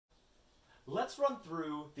Let's run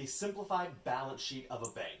through the simplified balance sheet of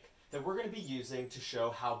a bank that we're going to be using to show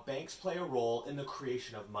how banks play a role in the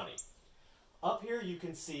creation of money. Up here you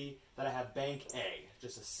can see that I have Bank A,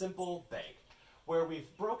 just a simple bank, where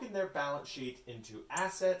we've broken their balance sheet into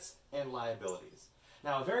assets and liabilities.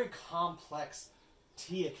 Now a very complex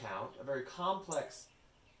T account, a very complex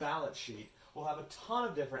balance sheet, will have a ton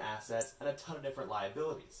of different assets and a ton of different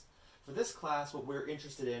liabilities. For this class, what we're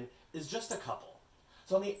interested in is just a couple.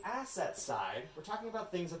 So on the asset side, we're talking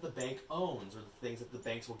about things that the bank owns or the things that the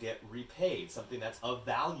banks will get repaid, something that's of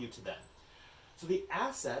value to them. So the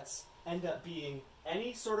assets end up being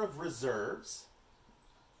any sort of reserves.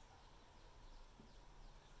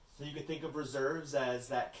 So you could think of reserves as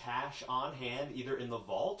that cash on hand either in the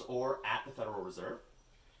vault or at the Federal Reserve.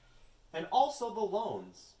 And also the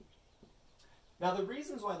loans. Now the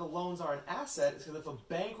reasons why the loans are an asset is because if a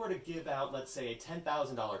bank were to give out, let's say, a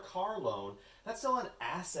 $10,000 car loan, that's still an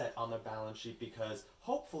asset on their balance sheet because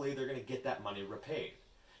hopefully they're going to get that money repaid.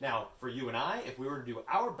 Now for you and I, if we were to do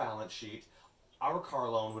our balance sheet, our car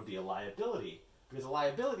loan would be a liability because a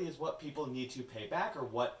liability is what people need to pay back or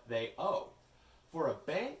what they owe. For a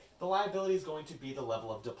bank, the liability is going to be the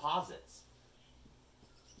level of deposits.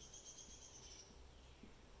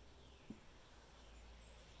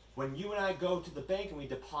 When you and I go to the bank and we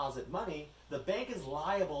deposit money, the bank is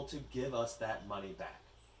liable to give us that money back.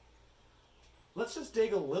 Let's just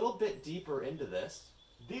dig a little bit deeper into this.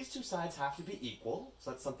 These two sides have to be equal,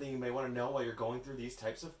 so that's something you may want to know while you're going through these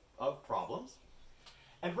types of problems.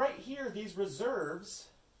 And right here, these reserves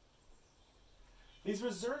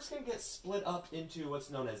can get split up into what's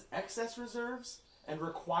known as excess reserves and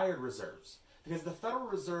required reserves, because the Federal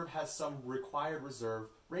Reserve has some required reserve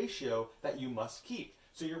ratio that you must keep.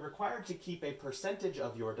 So you're required to keep a percentage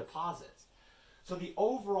of your deposits. So the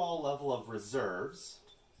overall level of reserves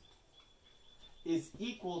is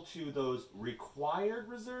equal to those required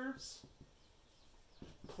reserves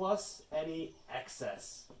plus any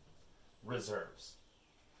excess reserves.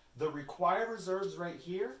 The required reserves right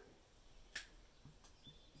here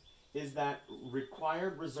is that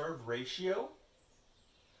required reserve ratio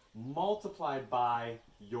multiplied by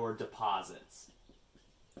your deposits.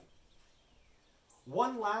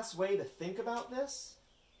 One last way to think about this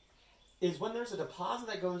is when there's a deposit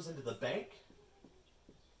that goes into the bank.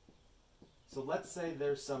 So let's say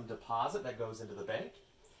there's some deposit that goes into the bank.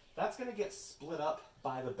 That's going to get split up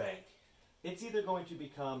by the bank. It's either going to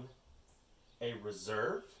become a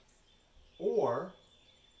reserve or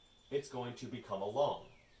it's going to become a loan.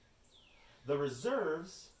 The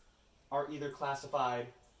reserves are either classified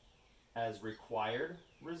as required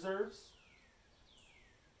reserves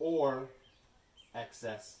or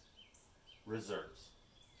excess reserves.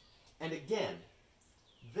 And again,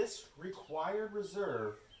 this required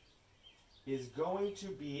reserve is going to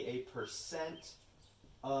be a percent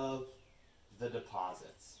of the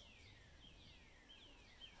deposits.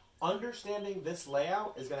 Understanding this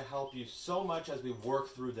layout is going to help you so much as we work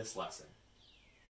through this lesson.